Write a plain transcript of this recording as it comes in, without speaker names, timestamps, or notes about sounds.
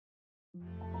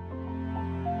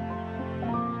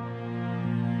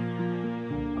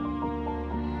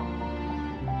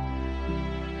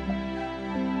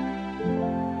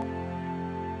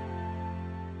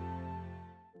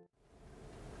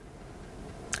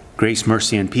Grace,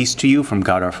 mercy, and peace to you from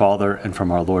God our Father and from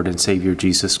our Lord and Savior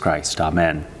Jesus Christ.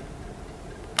 Amen.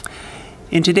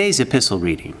 In today's epistle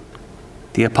reading,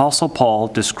 the Apostle Paul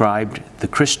described the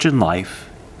Christian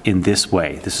life in this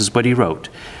way. This is what he wrote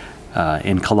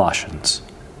in Colossians.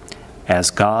 As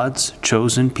God's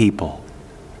chosen people,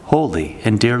 holy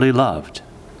and dearly loved,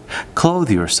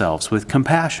 clothe yourselves with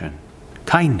compassion,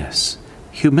 kindness,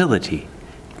 humility,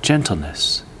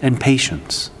 gentleness, and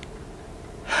patience.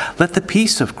 Let the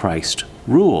peace of Christ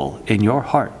rule in your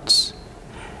hearts,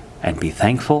 and be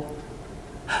thankful.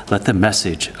 Let the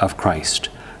message of Christ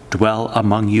dwell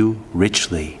among you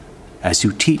richly as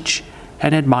you teach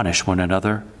and admonish one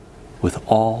another with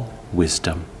all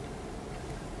wisdom.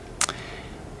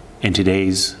 In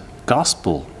today's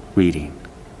Gospel reading,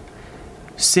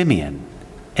 Simeon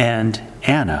and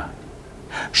Anna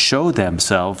show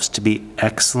themselves to be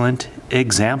excellent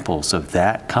examples of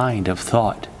that kind of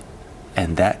thought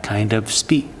and that kind of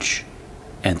speech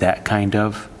and that kind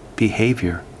of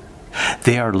behavior.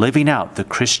 They are living out the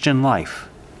Christian life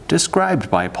described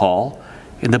by Paul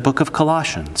in the book of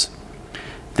Colossians.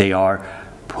 They are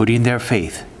putting their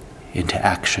faith into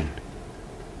action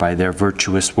by their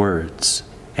virtuous words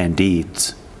and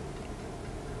deeds.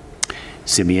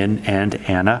 Simeon and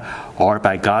Anna are,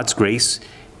 by God's grace,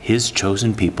 His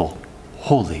chosen people,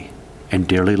 holy and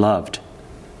dearly loved.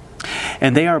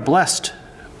 And they are blessed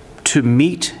to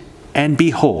meet and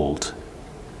behold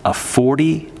a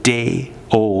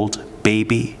 40-day-old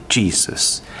baby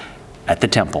Jesus at the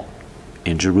temple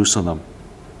in Jerusalem.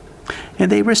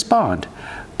 And they respond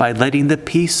by letting the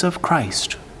peace of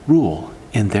Christ rule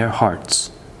in their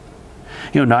hearts.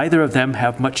 Neither of them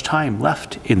have much time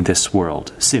left in this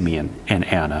world, Simeon and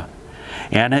Anna.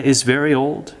 Anna is very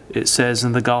old, it says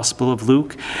in the Gospel of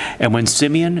Luke, and when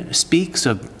Simeon speaks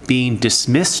of being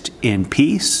dismissed in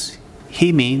peace,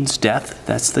 he means death.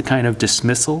 That's the kind of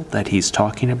dismissal that he's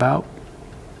talking about.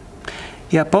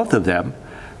 Yet both of them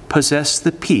possess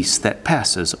the peace that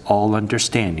passes all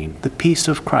understanding. The peace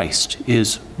of Christ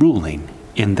is ruling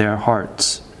in their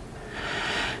hearts.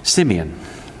 Simeon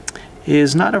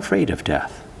is not afraid of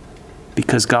death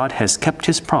because God has kept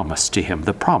his promise to him,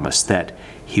 the promise that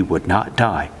he would not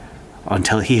die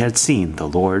until he had seen the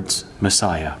Lord's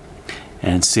Messiah.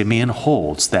 And Simeon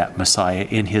holds that Messiah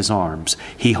in his arms.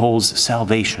 He holds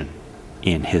salvation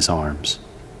in his arms.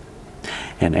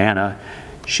 And Anna,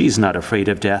 she's not afraid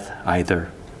of death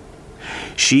either.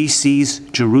 She sees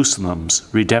Jerusalem's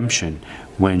redemption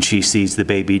when she sees the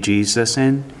baby Jesus,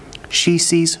 and she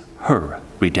sees her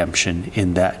redemption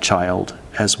in that child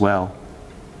as well.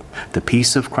 The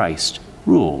peace of Christ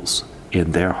rules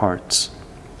in their hearts.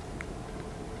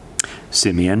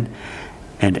 Simeon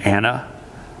and Anna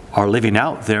are living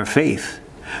out their faith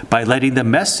by letting the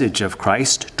message of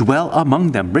Christ dwell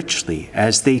among them richly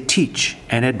as they teach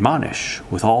and admonish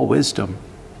with all wisdom.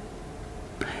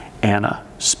 Anna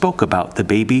spoke about the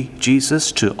baby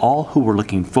Jesus to all who were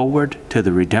looking forward to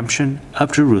the redemption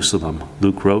of Jerusalem,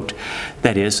 Luke wrote,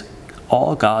 that is,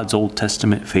 all God's Old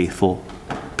Testament faithful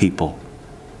people.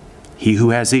 He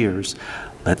who has ears,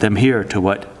 let them hear to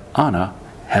what Anna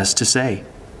has to say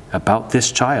about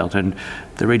this child and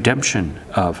the redemption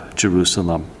of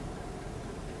Jerusalem.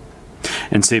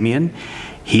 And Simeon,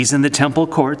 he's in the temple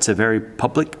courts, a very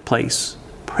public place,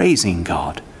 praising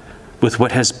God with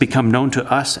what has become known to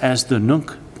us as the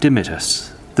Nunc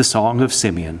Dimittis, the Song of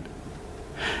Simeon.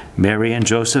 Mary and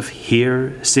Joseph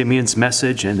hear Simeon's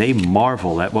message and they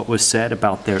marvel at what was said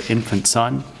about their infant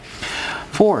son.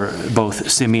 For both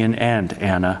Simeon and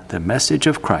Anna, the message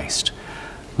of Christ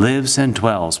lives and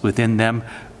dwells within them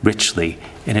richly,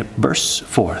 and it bursts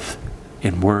forth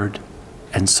in word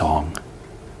and song.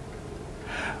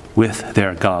 With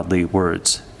their godly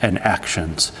words and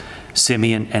actions,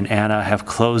 Simeon and Anna have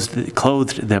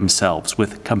clothed themselves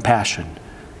with compassion,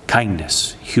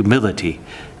 kindness, humility,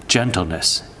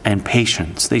 gentleness, and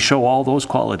patience. They show all those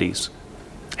qualities,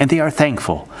 and they are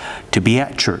thankful to be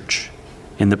at church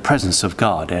in the presence of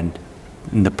God and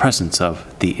in the presence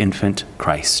of the infant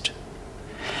Christ.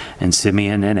 And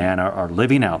Simeon and Anna are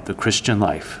living out the Christian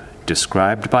life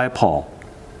described by Paul.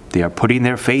 They are putting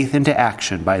their faith into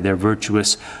action by their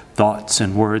virtuous thoughts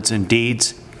and words and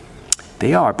deeds.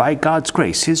 They are, by God's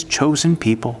grace, His chosen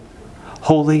people,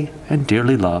 holy and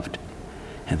dearly loved,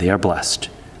 and they are blessed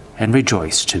and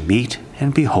rejoice to meet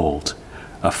and behold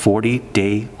a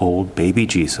 40-day-old baby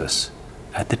Jesus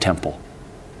at the temple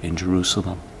in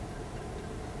Jerusalem.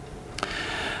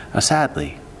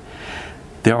 Sadly,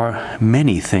 there are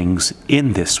many things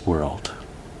in this world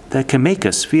that can make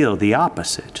us feel the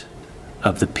opposite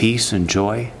of the peace and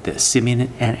joy that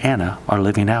Simeon and Anna are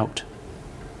living out.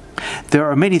 There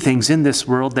are many things in this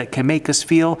world that can make us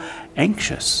feel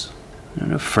anxious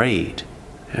and afraid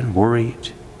and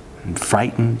worried and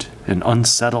frightened and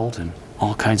unsettled and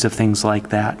all kinds of things like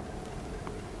that.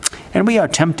 And we are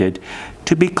tempted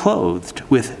to be clothed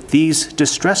with these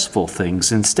distressful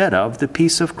things instead of the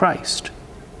peace of Christ,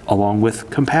 along with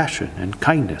compassion and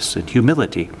kindness and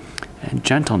humility and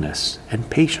gentleness and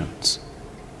patience.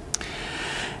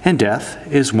 And death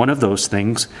is one of those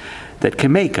things that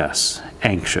can make us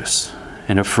anxious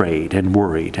and afraid and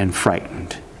worried and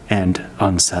frightened and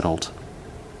unsettled.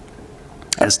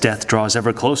 As death draws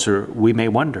ever closer, we may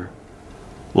wonder,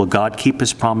 will God keep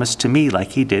his promise to me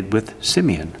like he did with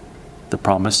Simeon, the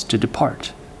promise to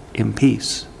depart in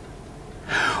peace?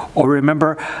 Or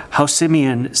remember how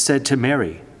Simeon said to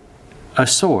Mary, a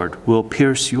sword will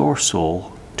pierce your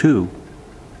soul too.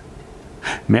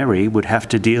 Mary would have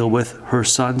to deal with her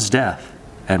son's death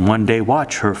and one day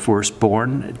watch her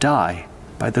firstborn die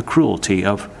by the cruelty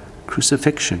of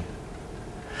crucifixion.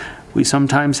 We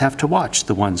sometimes have to watch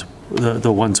the ones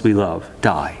we love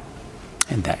die,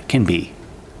 and that can be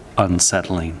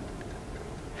unsettling.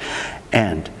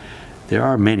 And there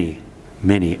are many,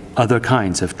 many other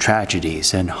kinds of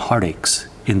tragedies and heartaches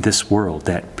in this world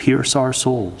that pierce our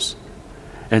souls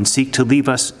and seek to leave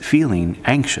us feeling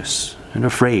anxious and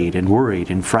afraid and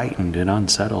worried and frightened and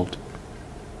unsettled.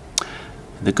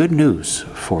 The good news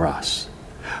for us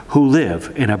who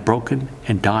live in a broken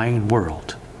and dying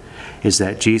world is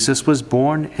that Jesus was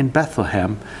born in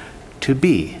Bethlehem to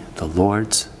be the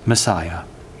Lord's Messiah.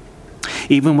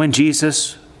 Even when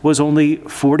Jesus was only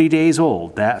 40 days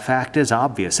old, that fact is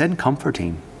obvious and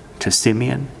comforting to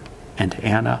Simeon and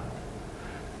Anna.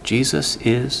 Jesus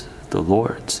is the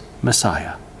Lord's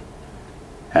Messiah.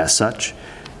 As such,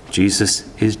 Jesus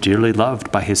is dearly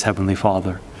loved by his heavenly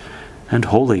Father and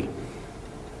holy.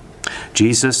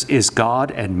 Jesus is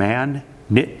God and man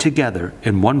knit together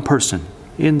in one person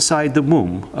inside the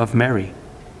womb of Mary.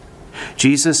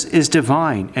 Jesus is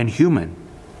divine and human,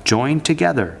 joined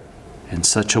together in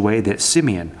such a way that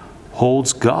Simeon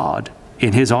holds God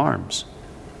in his arms.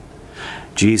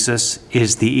 Jesus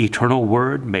is the eternal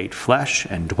Word made flesh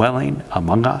and dwelling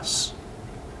among us.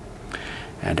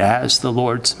 And as the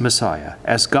Lord's Messiah,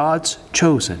 as God's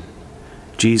chosen,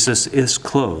 Jesus is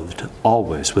clothed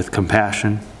always with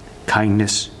compassion,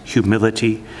 kindness,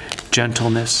 humility,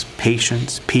 gentleness,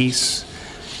 patience, peace,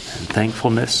 and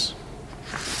thankfulness.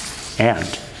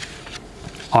 And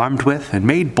armed with and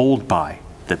made bold by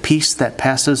the peace that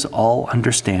passes all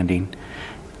understanding,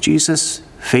 Jesus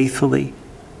faithfully,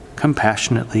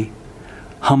 compassionately,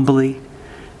 humbly,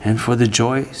 and for the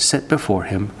joy set before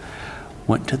him,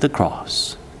 went to the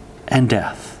cross and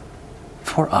death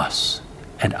for us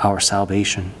and our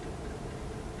salvation.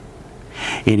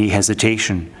 Any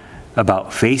hesitation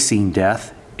about facing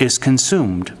death is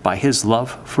consumed by his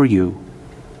love for you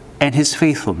and his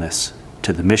faithfulness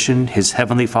to the mission his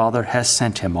heavenly Father has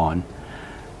sent him on,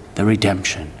 the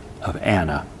redemption of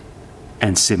Anna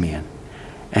and Simeon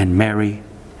and Mary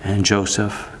and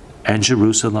Joseph and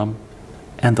Jerusalem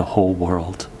and the whole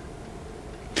world.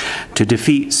 To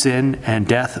defeat sin and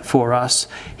death for us,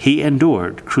 he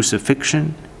endured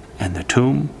crucifixion and the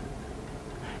tomb.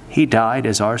 He died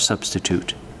as our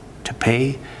substitute to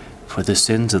pay for the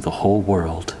sins of the whole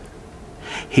world.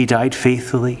 He died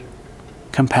faithfully,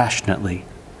 compassionately,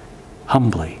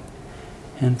 humbly,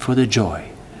 and for the joy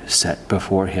set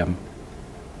before him.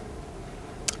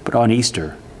 But on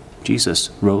Easter,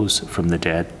 Jesus rose from the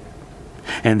dead,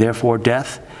 and therefore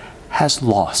death has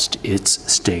lost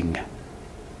its sting.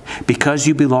 Because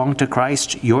you belong to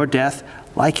Christ, your death,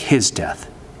 like his death,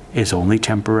 is only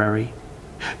temporary.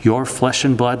 Your flesh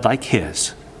and blood, like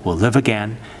his, will live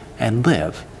again and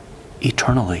live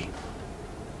eternally.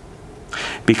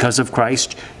 Because of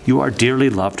Christ, you are dearly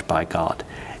loved by God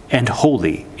and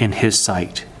holy in his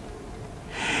sight.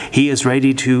 He is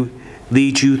ready to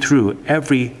lead you through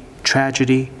every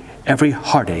tragedy, every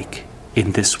heartache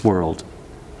in this world.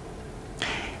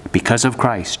 Because of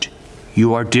Christ,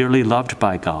 you are dearly loved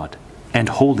by God and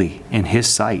holy in his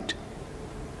sight.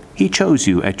 He chose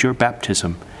you at your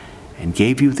baptism and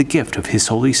gave you the gift of his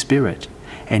Holy Spirit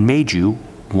and made you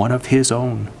one of his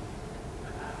own,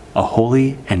 a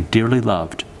holy and dearly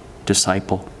loved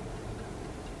disciple.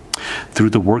 Through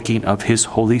the working of his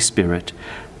Holy Spirit,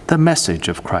 the message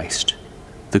of Christ,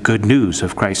 the good news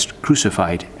of Christ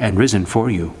crucified and risen for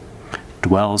you,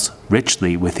 dwells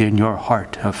richly within your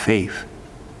heart of faith.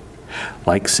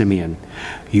 Like Simeon,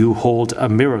 you hold a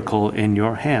miracle in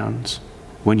your hands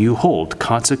when you hold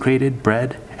consecrated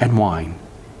bread and wine.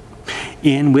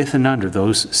 In, with, and under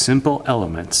those simple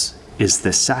elements is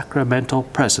the sacramental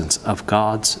presence of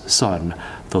God's Son,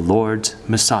 the Lord's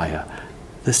Messiah,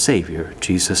 the Savior,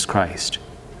 Jesus Christ.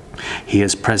 He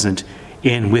is present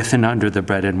in, with, and under the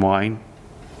bread and wine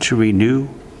to renew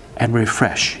and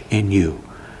refresh in you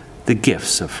the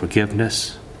gifts of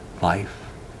forgiveness, life,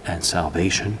 and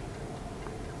salvation.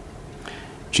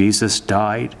 Jesus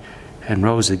died and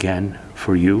rose again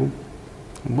for you.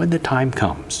 When the time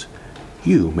comes,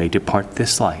 you may depart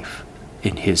this life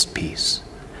in his peace.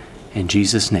 In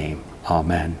Jesus' name,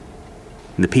 amen.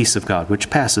 And the peace of God, which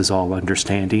passes all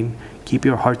understanding, keep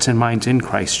your hearts and minds in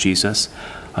Christ Jesus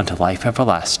unto life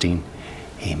everlasting.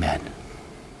 Amen.